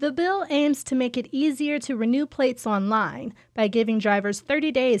The bill aims to make it easier to renew plates online by giving drivers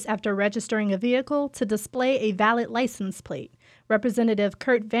 30 days after registering a vehicle to display a valid license plate. Representative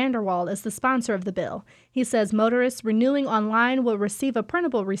Kurt Vanderwall is the sponsor of the bill. He says motorists renewing online will receive a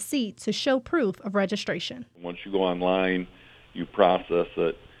printable receipt to show proof of registration. Once you go online, you process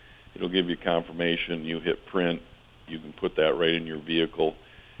it. It'll give you confirmation. You hit print. You can put that right in your vehicle.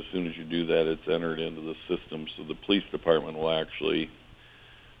 As soon as you do that, it's entered into the system, so the police department will actually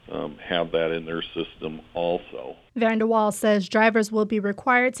have that in their system also. Vanderwall says drivers will be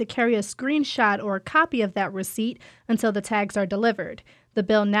required to carry a screenshot or a copy of that receipt until the tags are delivered. The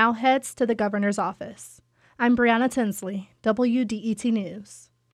bill now heads to the governor's office. I'm Brianna Tinsley, WDET News.